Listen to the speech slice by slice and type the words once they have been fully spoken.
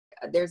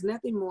there's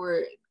nothing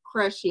more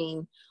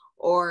crushing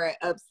or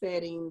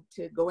upsetting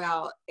to go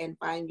out and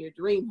find your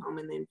dream home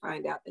and then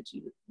find out that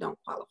you don't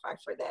qualify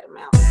for that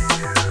amount.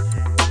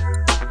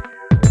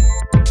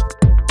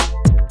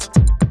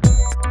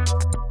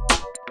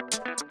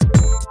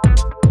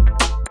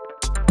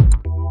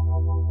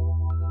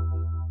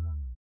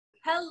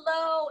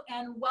 Hello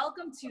and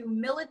welcome to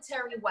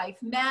Military Wife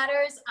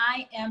Matters.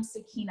 I am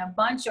Sakina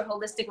Bunch, your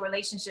holistic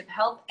relationship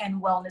health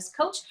and wellness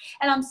coach,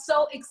 and I'm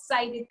so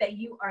excited that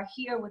you are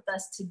here with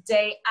us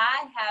today.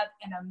 I have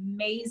an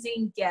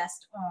amazing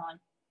guest on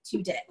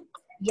today.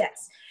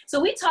 Yes.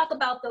 So we talk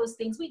about those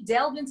things. We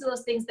delve into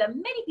those things that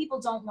many people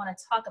don't want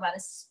to talk about,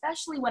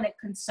 especially when it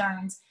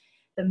concerns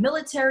the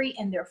military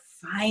and their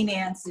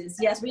finances.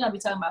 Yes, we're going to be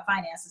talking about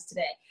finances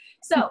today.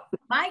 So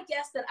my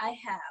guest that I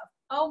have,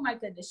 oh my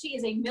goodness, she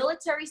is a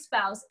military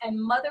spouse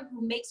and mother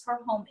who makes her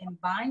home in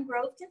Vine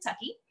Grove,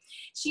 Kentucky.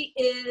 She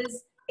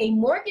is a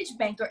mortgage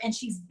banker and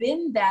she's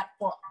been that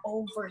for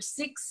over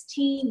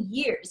 16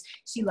 years.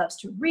 She loves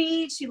to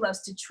read, she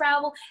loves to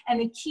travel,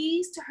 and the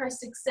keys to her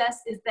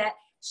success is that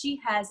she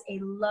has a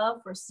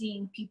love for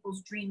seeing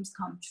people's dreams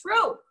come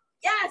true.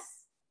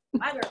 Yes,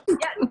 my girl,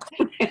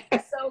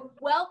 yes. So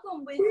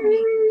welcome with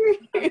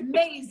me,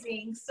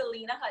 amazing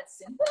Selena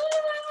Hudson.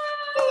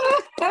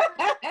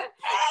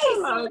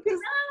 Hello.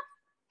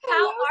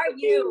 How are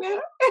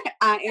you?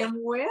 I am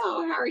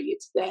well. How are you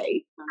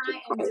today?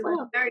 I am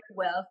doing very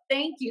well.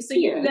 Thank you. So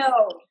yes.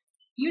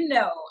 you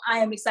know, I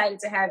am excited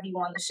to have you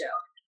on the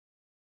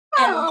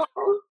show.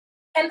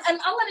 And I'm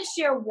going to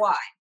share why.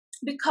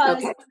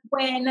 Because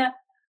when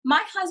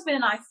my husband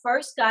and I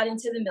first got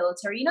into the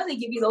military, you know, they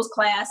give you those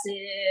classes,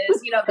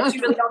 you know, that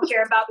you really don't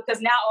care about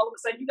because now all of a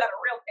sudden you got a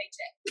real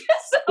paycheck.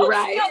 So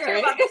you don't care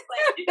about those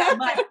classes, you got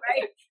money,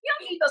 right? You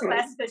don't need those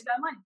classes because you got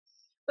money.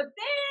 But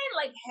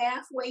then like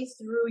halfway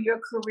through your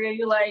career,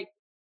 you're like,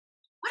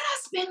 what did I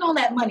spend all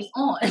that money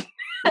on?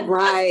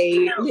 Right.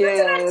 You know,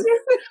 yes.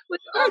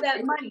 With all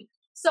that money.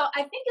 So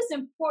I think it's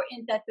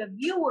important that the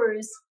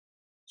viewers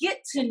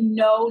get to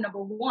know, number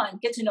one,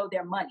 get to know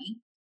their money.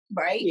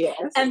 Right? Yes.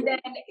 And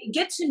then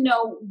get to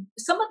know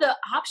some of the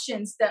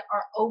options that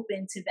are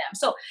open to them.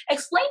 So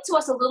explain to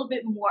us a little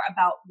bit more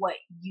about what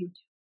you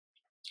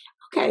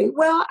do. Okay.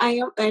 Well, I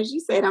am, as you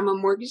said, I'm a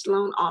mortgage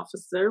loan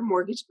officer,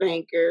 mortgage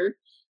banker,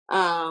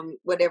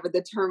 whatever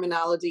the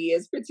terminology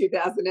is for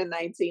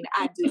 2019.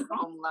 I do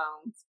home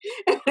loans.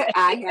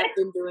 I have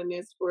been doing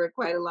this for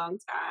quite a long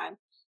time.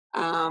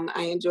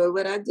 I enjoy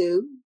what I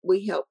do.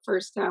 We help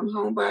first-time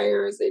home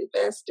buyers,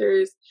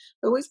 investors,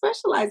 but we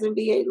specialize in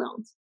VA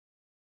loans.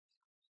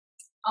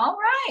 All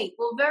right.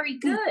 Well, very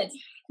good.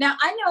 Now,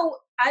 I know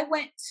I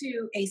went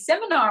to a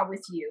seminar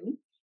with you,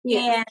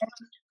 and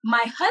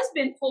my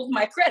husband pulled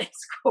my credit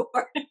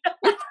score.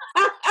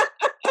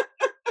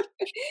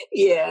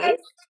 Yes.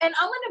 And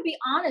I'm going to be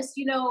honest,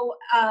 you know,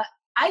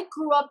 I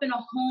grew up in a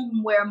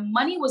home where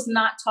money was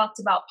not talked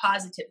about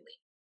positively.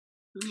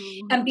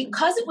 Mm-hmm. And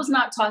because it was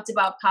not talked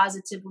about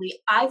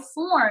positively, I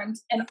formed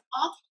an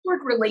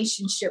awkward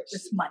relationship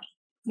with money.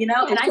 You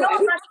know, and I know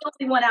I'm not the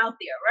only one out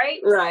there,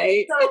 right?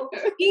 Right. So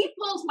he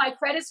pulls my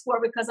credit score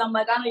because I'm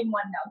like, I don't even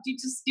want to know.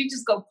 You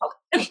just go pull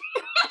it.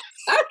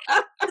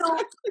 So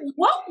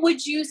what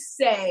would you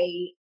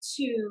say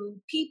to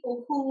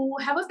people who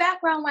have a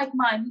background like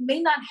mine, who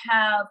may not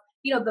have,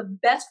 you know, the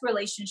best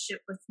relationship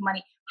with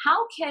money?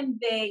 How can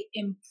they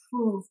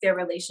improve their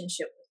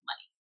relationship with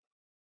money?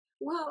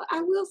 Well,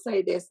 I will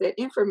say this, that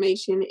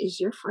information is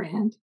your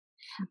friend.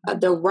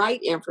 The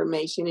right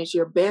information is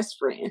your best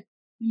friend.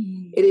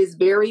 It is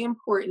very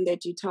important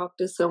that you talk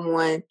to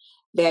someone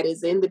that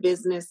is in the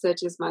business,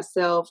 such as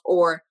myself,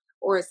 or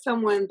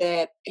someone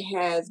that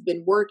has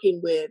been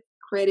working with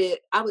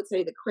credit. I would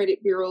say the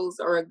credit bureaus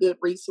are a good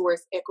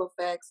resource.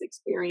 Equifax,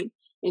 Experian,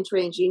 and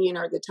TransUnion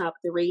are the top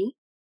three.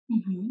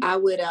 Mm-hmm. I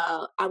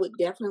would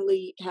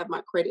definitely have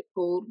my credit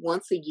pulled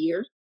once a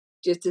year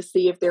just to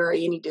see if there are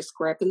any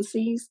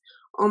discrepancies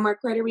on my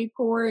credit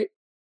report.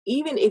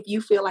 Even if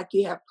you feel like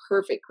you have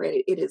perfect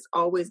credit, it is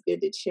always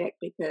good to check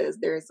because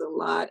there's a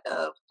lot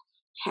of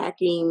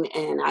hacking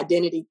and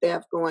identity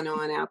theft going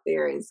on out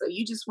there. And so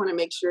you just want to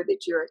make sure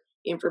that your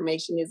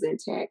information is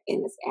intact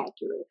and it's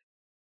accurate.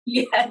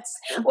 Yes.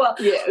 Well,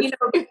 yes. You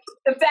know,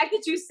 the fact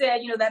that you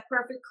said, you know, that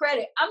perfect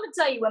credit, I'm going to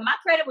tell you, when my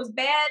credit was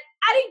bad,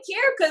 I didn't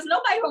care because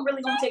nobody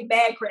really going to take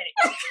bad credit.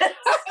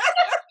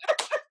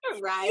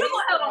 Right. You're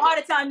going to have a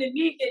harder time than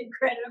me getting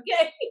credit,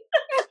 okay?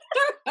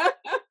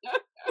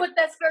 But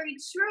that's very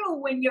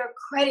true. When your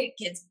credit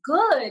gets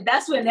good,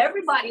 that's when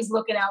everybody's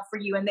looking out for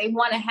you and they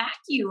want to hack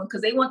you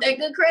because they want that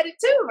good credit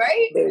too,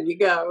 right? There you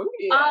go.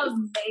 Yes.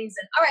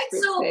 Amazing. All right.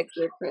 Protect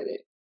your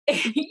credit.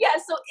 Yeah.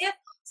 So if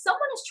someone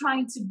is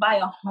trying to buy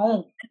a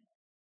home,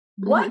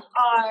 what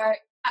are,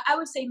 I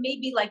would say,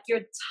 maybe like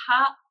your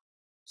top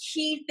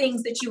key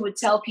things that you would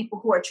tell people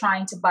who are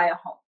trying to buy a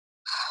home?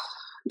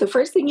 The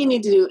first thing you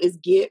need to do is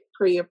get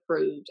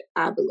pre-approved,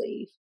 I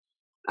believe.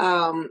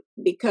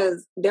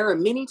 Because there are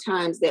many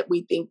times that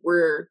we think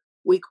we're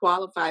we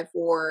qualify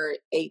for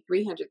a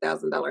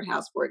 $300,000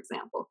 house, for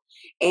example,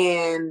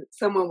 and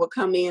someone will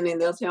come in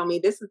and they'll tell me,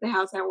 this is the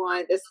house I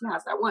want, this is the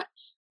house I want.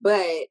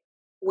 But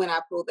when I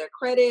pull their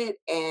credit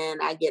and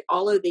I get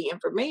all of the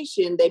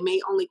information, they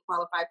may only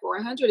qualify for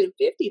a $150,000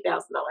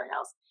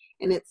 house.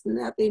 And it's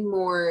nothing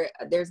more,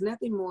 there's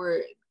nothing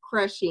more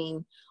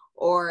crushing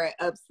or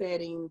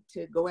upsetting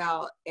to go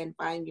out and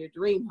find your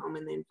dream home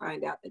and then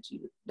find out that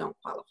you don't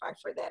qualify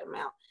for that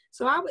amount.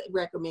 So I would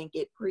recommend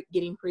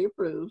getting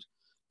pre-approved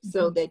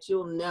so that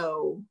you'll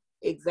know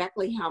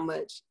exactly how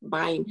much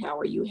buying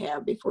power you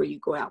have before you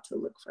go out to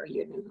look for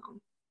your new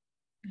home.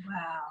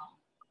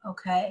 Wow.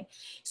 Okay.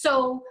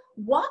 So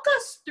walk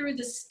us through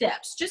the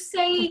steps. Just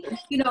say,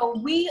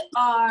 we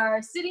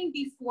are sitting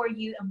before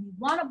you and we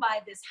want to buy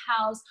this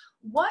house.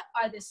 What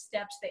are the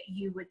steps that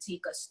you would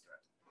take us through?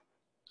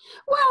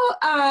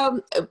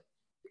 Well,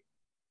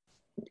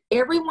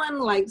 everyone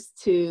likes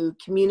to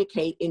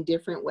communicate in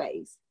different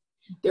ways.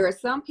 There are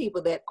some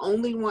people that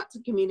only want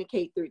to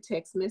communicate through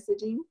text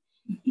messaging,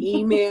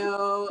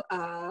 email.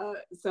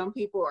 Some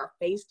people are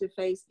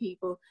face-to-face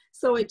people.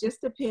 So it just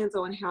depends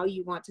on how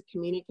you want to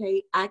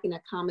communicate. I can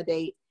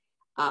accommodate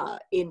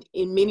in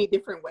many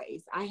different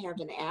ways. I have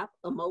an app,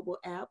 a mobile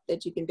app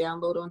that you can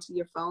download onto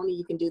your phone, and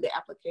you can do the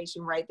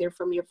application right there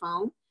from your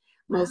phone.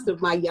 Most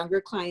of my younger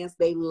clients,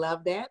 they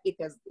love that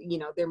because,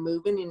 they're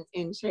moving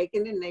and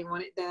shaking and they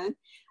want it done.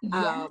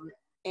 Yeah.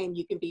 And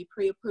you can be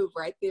pre-approved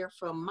right there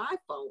from my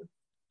phone.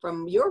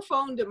 From your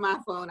phone to my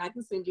phone, I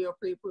can send you a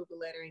pre-approval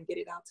letter and get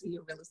it out to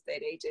your real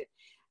estate agent.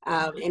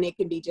 And it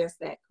can be just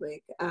that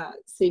quick.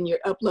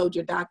 Upload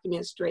your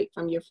documents straight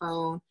from your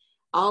phone.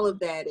 All of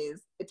that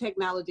the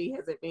technology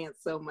has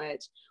advanced so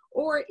much.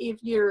 Or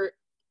if you're,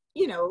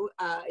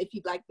 if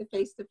you'd like the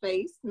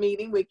face-to-face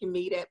meeting, we can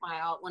meet at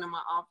one of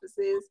my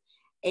offices,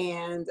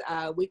 and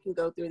we can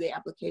go through the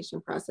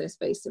application process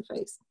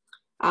face-to-face.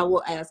 I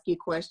will ask you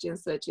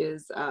questions such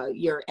as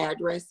your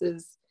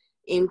addresses,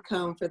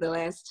 income for the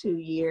last 2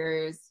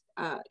 years,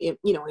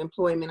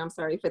 employment,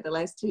 for the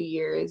last 2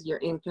 years, your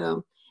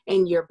income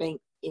and your bank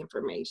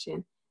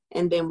information.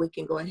 And then we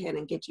can go ahead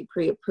and get you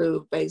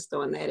pre-approved based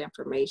on that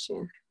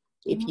information.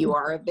 If you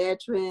are a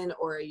veteran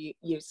or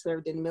you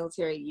served in the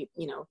military,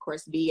 of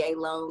course, VA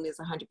loan is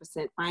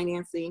 100%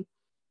 financing.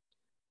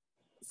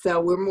 So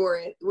we're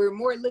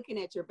more looking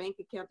at your bank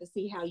account to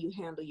see how you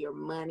handle your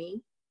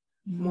money,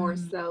 more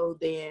so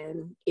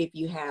than if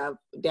you have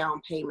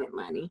down payment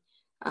money.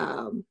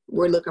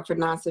 We're looking for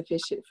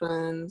non-sufficient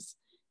funds,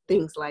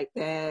 things like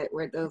that,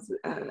 where those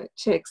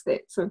checks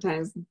that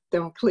sometimes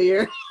don't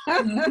clear.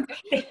 and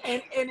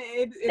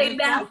it's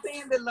not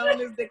saying the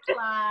loan is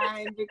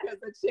declined because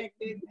the check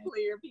didn't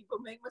clear. People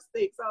make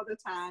mistakes all the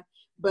time,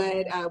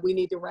 but we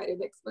need to write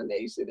an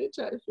explanation and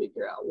try to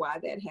figure out why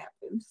that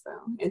happened. So,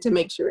 and to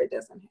make sure it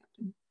doesn't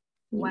happen.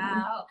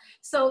 Wow.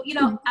 So,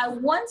 I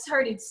once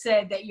heard it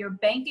said that your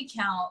bank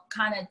account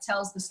kind of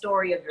tells the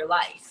story of your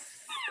life.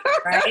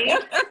 Right?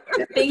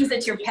 The things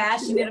that you're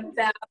passionate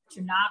about,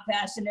 you're not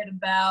passionate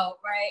about,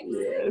 right?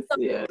 Yes, so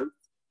yes.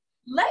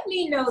 Let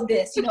me know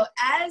this,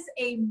 as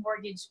a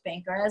mortgage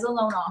banker, as a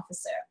loan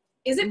officer,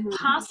 is it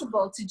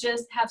possible to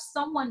just have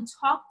someone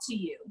talk to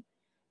you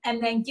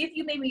and then give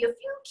you maybe a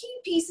few key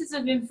pieces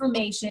of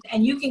information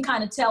and you can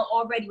kind of tell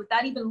already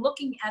without even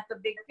looking at the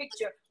big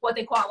picture what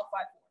they qualify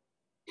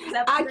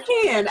for? I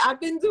can. I've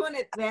been doing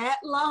it that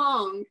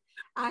long.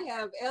 I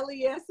have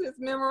LESs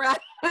memorized.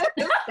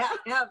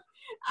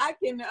 I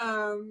can,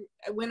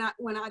 when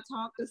I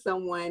talk to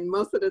someone,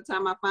 most of the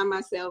time I find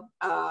myself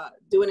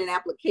doing an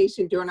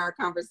application during our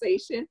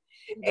conversation.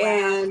 Wow.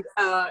 And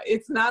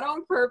it's not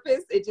on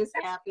purpose, it just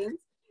happens.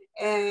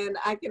 And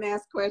I can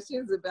ask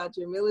questions about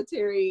your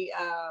military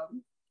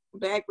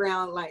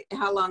background, like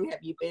how long have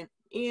you been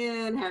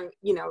in,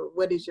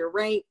 what is your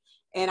rank?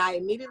 And I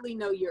immediately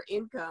know your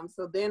income.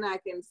 So then I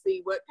can see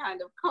what kind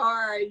of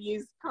cars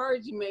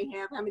you may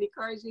have, how many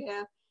cars you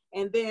have.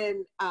 And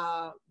then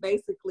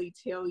basically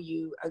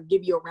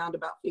give you a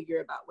roundabout figure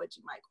about what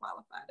you might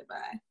qualify to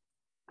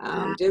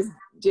buy,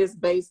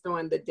 just based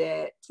on the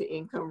debt to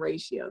income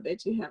ratio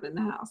that you have in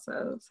the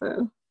household.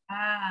 So.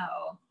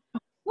 Wow.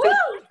 Woo!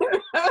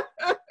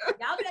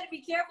 Y'all better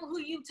be careful who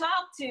you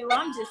talk to.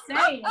 I'm just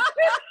saying.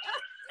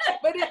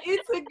 But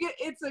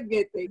it's a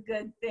good thing.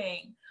 Good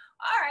thing.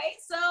 All right.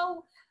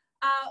 So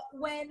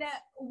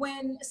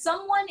when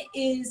someone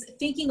is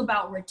thinking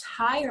about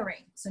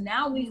retiring, so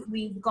now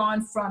we've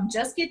gone from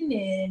just getting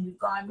in, we've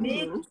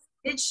gone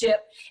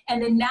midship,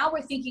 and then now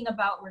we're thinking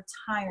about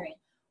retiring.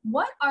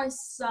 What are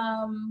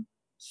some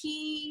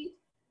key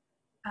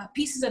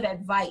pieces of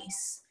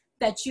advice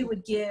that you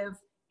would give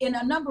in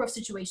a number of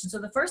situations? So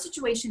the first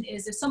situation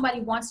is if somebody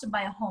wants to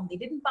buy a home, they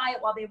didn't buy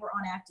it while they were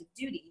on active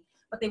duty,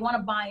 but they want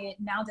to buy it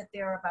now that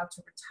they're about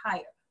to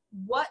retire.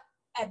 What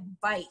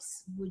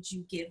advice would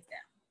you give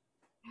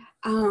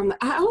them?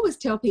 I always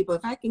tell people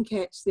if I can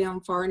catch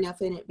them far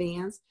enough in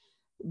advance,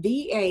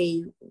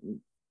 VA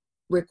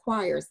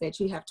requires that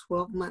you have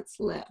 12 months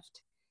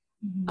left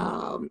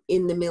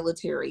in the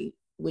military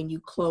when you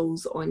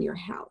close on your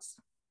house.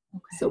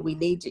 So we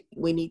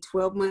need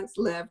 12 months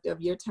left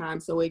of your time.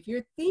 So if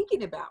you're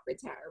thinking about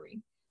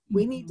retiring,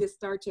 we need to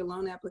start your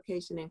loan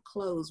application and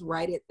close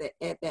right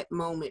at that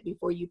moment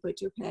before you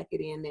put your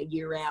packet in a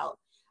year out,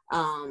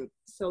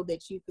 so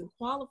that you can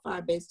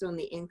qualify based on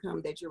the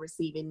income that you're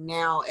receiving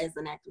now as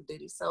an active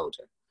duty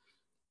soldier.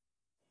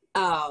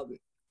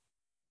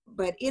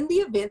 But in the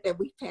event that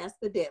we pass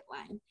the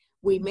deadline,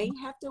 we may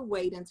have to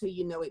wait until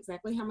you know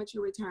exactly how much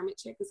your retirement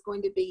check is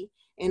going to be,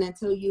 and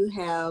until you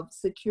have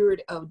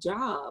secured a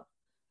job,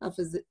 a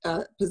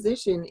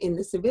position in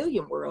the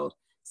civilian world,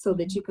 so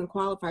that you can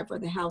qualify for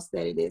the house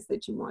that it is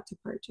that you want to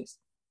purchase.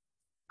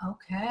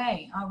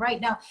 Okay. All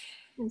right. Now,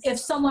 if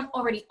someone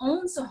already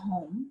owns a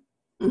home,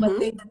 but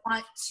they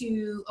want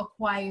to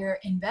acquire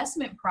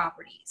investment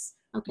properties,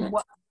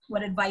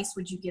 what advice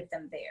would you give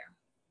them there?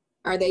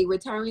 Are they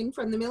retiring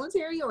from the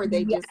military, or are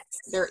they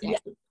they're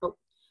active? Oh.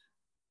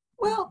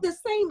 Well, the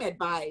same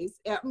advice.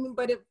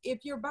 But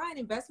if you're buying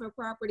investment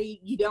property,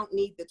 you don't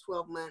need the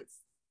 12 months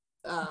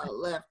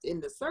left in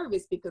the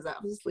service, because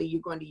obviously you're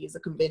going to use a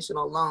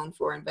conventional loan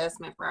for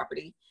investment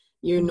property.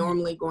 You're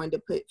normally going to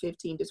put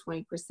 15 to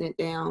 20%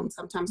 down,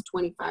 sometimes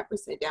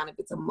 25% down if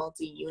it's a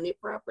multi-unit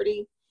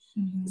property.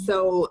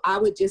 So I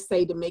would just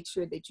say to make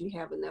sure that you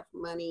have enough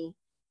money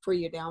for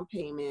your down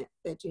payment,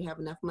 that you have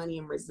enough money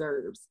in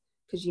reserves,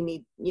 because you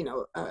need,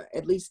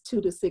 at least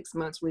 2 to 6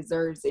 months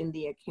reserves in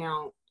the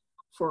account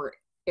for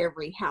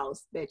every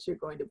house that you're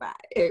going to buy,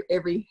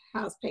 every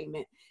house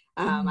payment.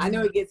 I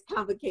know it gets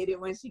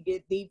complicated once you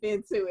get deep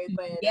into it,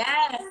 but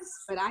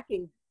I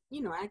can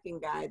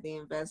guide the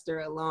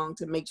investor along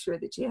to make sure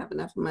that you have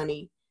enough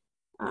money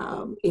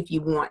if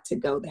you want to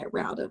go that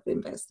route of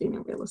investing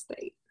in real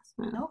estate.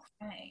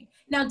 Okay.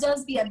 Now,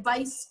 does the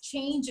advice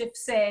change if,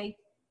 say,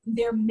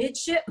 they're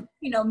midship,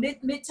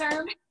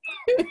 midterm?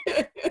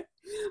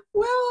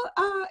 Well,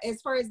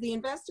 as far as the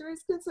investor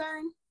is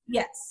concerned,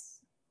 yes.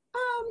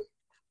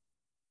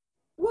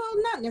 Well,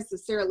 not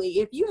necessarily.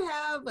 If you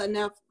have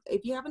enough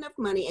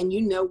money and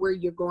you know where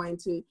you're going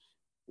to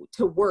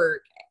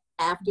work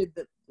after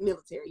the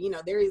military,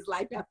 there is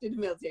life after the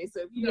military.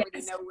 So if you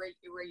already know where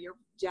your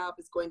job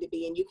is going to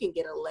be, and you can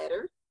get a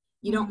letter,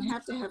 you don't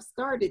have to have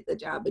started the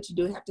job, but you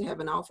do have to have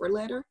an offer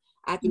letter.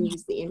 I can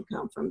use the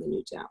income from the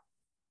new job.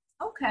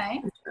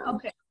 Okay.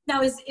 Okay.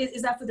 Now, is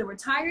that for the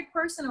retired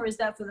person, or is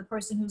that for the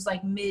person who's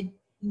like mid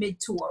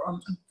tour? Or I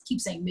keep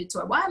saying mid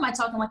tour. Why am I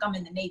talking like I'm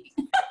in the Navy?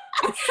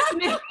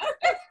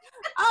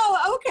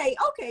 Oh, okay.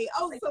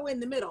 Oh, so in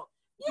the middle.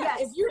 Yeah,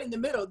 if you're in the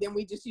middle, then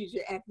we just use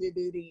your active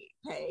duty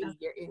pay,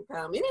 your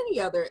income, and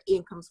any other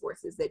income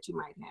sources that you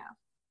might have.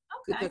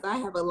 Okay. Because I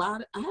have a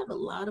lot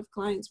of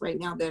clients right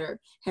now that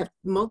have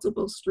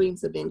multiple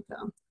streams of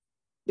income.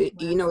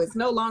 It's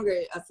no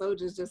longer a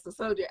soldier's just a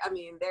soldier. I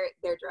mean, they're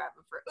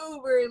driving for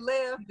Uber,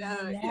 Lyft.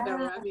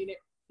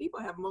 People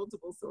have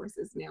multiple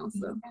sources now.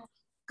 So,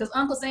 because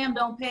Uncle Sam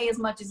don't pay as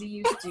much as he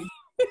used to.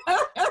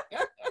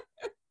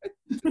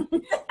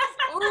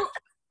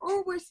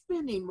 or we're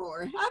spending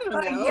more. I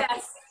don't know.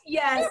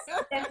 Yes,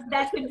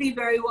 that could be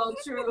very well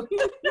true.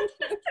 Very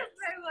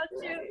well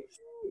true.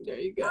 There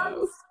you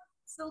go.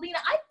 Selena,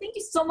 I thank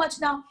you so much.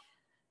 Now,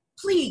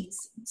 please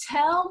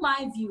tell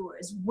my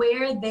viewers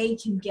where they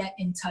can get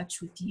in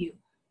touch with you.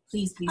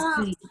 Please.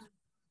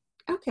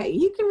 Okay,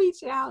 you can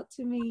reach out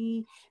to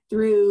me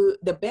through,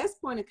 the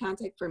best point of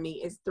contact for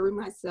me is through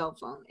my cell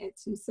phone at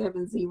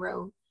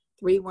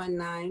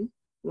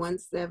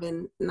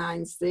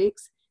 270-319-1796.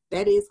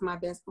 That is my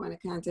best point of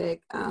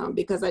contact,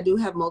 because I do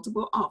have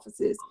multiple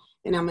offices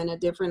and I'm in a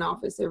different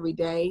office every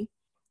day.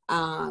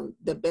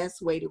 The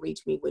best way to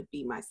reach me would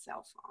be my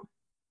cell phone.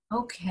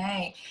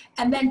 Okay.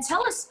 And then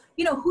tell us,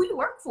 who you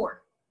work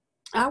for.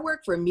 I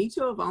work for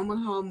Mutual of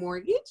Omaha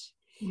Mortgage.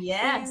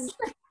 Yes. And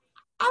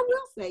I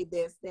will say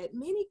this, that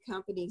many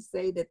companies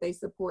say that they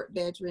support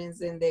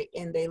veterans and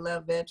they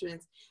love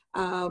veterans.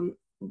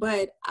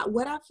 But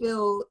what I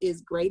feel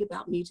is great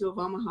about Mutual of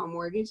Omaha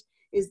Mortgage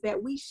is that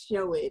we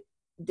show it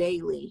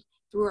daily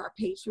through our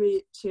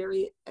Patriot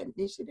Chariot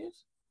initiative.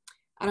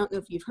 I don't know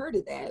if you've heard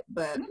of that,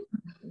 but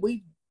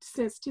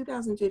since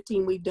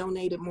 2015, we've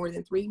donated more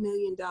than $3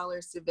 million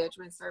to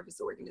veteran service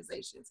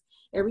organizations.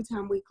 Every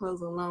time we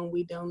close a loan,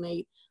 we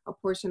donate a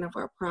portion of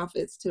our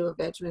profits to a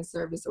veteran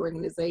service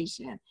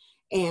organization.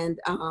 And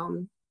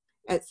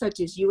such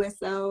as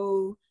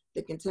USO,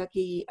 the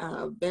Kentucky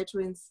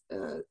Veterans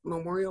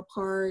Memorial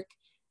Park,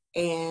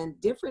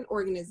 and different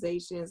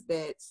organizations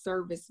that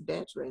service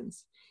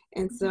veterans.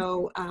 And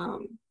so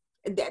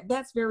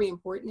that's very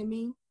important to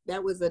me.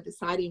 That was a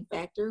deciding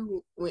factor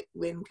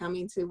when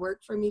coming to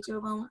work for Mutual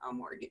of Omaha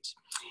Mortgage.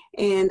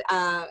 And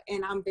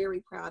I'm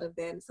very proud of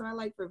that. And so I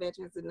like for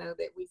veterans to know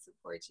that we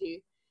support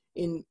you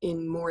in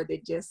more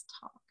than just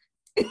talk.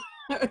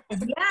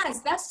 Yes,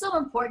 that's so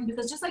important,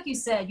 because just like you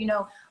said,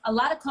 a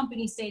lot of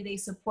companies say they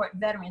support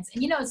veterans.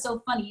 And it's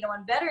so funny,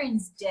 on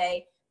Veterans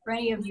Day, for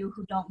any of you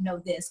who don't know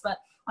this, but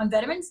on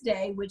Veterans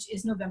Day, which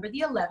is November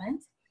the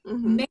 11th,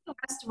 many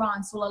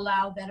restaurants will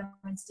allow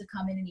veterans to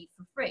come in and eat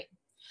for free.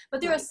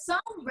 But there are some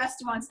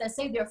restaurants that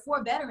say they're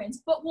for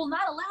veterans, but will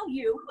not allow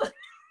you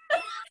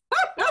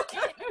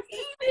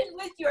Even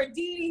with your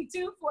DD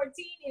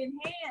 214 in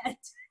hand,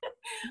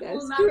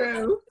 that's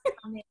true.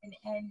 Come in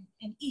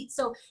and eat.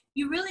 So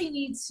you really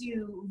need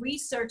to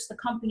research the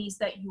companies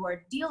that you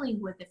are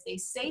dealing with. If they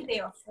say they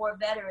are for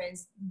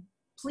veterans,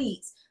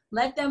 please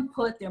let them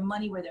put their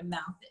money where their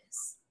mouth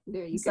is.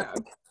 There you go.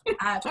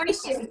 I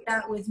appreciate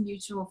that with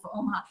Mutual for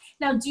Omaha.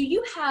 Now, do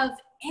you have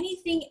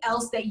anything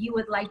else that you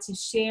would like to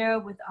share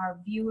with our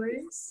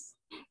viewers?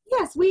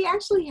 Yes, we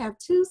actually have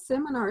 2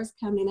 seminars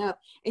coming up,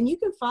 and you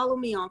can follow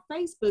me on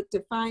Facebook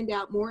to find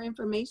out more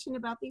information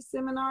about these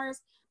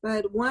seminars.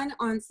 But one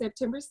on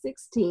September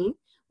 16th,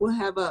 we'll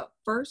have a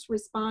First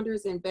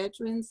Responders and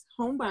Veterans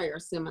Homebuyer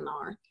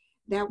Seminar.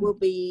 That will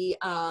be,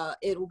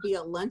 it will be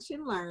a lunch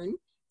and learn.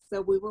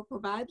 So we will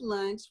provide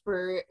lunch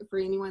for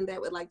anyone that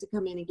would like to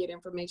come in and get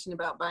information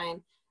about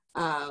buying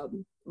a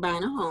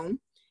home.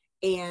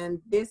 And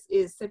this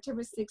is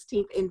September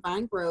 16th in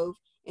Vine Grove,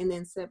 and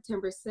then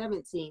September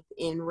 17th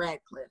in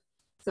Radcliffe.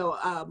 So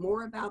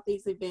more about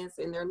these events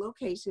and their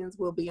locations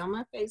will be on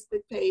my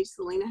Facebook page,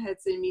 Selena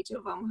Hudson,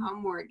 Mutual of Omaha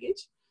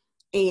Mortgage,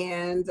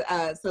 and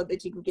so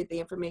that you can get the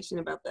information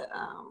about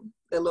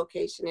the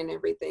location and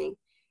everything.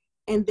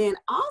 And then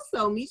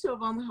also, Mutual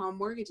of Omaha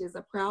Mortgage is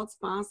a proud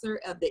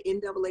sponsor of the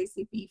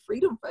NAACP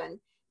Freedom Fund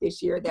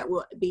this year that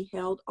will be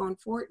held on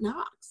Fort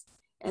Knox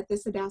at the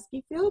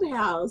Sadowski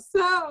Fieldhouse.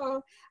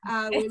 So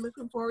we're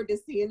looking forward to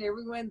seeing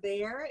everyone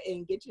there,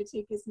 and get your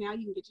tickets now.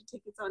 You can get your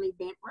tickets on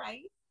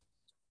Eventbrite.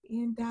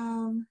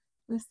 And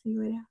let's see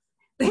what else.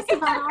 That's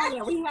about all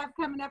that we have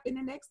coming up in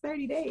the next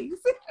 30 days.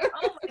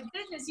 Oh my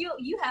goodness,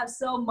 you have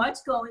so much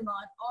going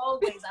on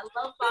always.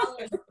 I love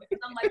following you.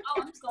 I'm like,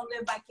 oh, I'm just gonna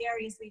live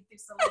vicariously through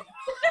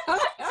Selena.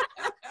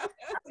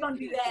 I'm gonna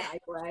do that.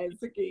 Likewise,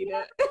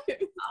 Sakina.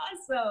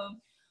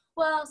 Awesome.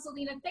 Well,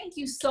 Selena, thank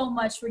you so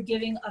much for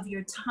giving of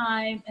your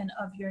time and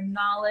of your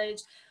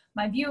knowledge.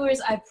 My viewers,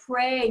 I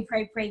pray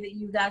that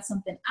you got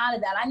something out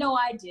of that. I know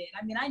I did.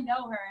 I mean, I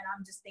know her, and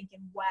I'm just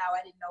thinking, wow,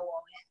 I didn't know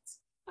all that.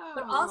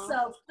 But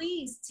also,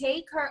 please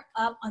take her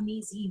up on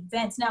these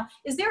events. Now,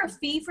 is there a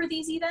fee for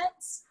these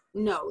events?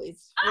 No,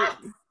 it's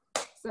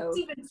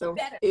free. So,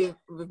 better. If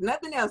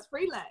nothing else,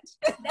 free lunch.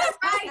 That's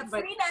right.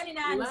 Free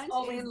 99 lunch is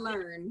always and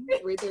learn.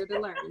 We're there to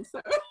learn.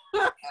 So.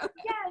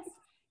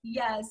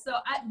 Yes. So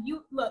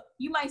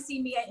you might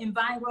see me in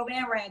Vine Grove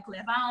and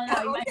Radcliffe. I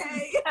don't know.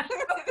 Okay.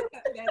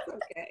 That's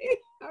okay.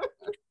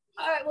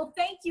 All right. Well,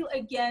 thank you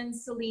again,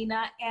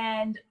 Selena.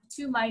 And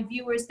to my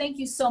viewers, thank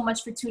you so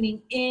much for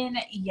tuning in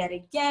yet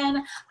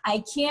again.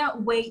 I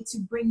can't wait to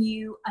bring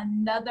you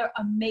another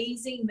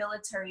amazing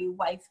Military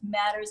Wife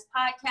Matters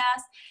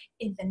podcast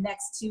in the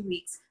next 2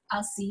 weeks.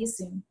 I'll see you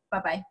soon.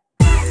 Bye-bye.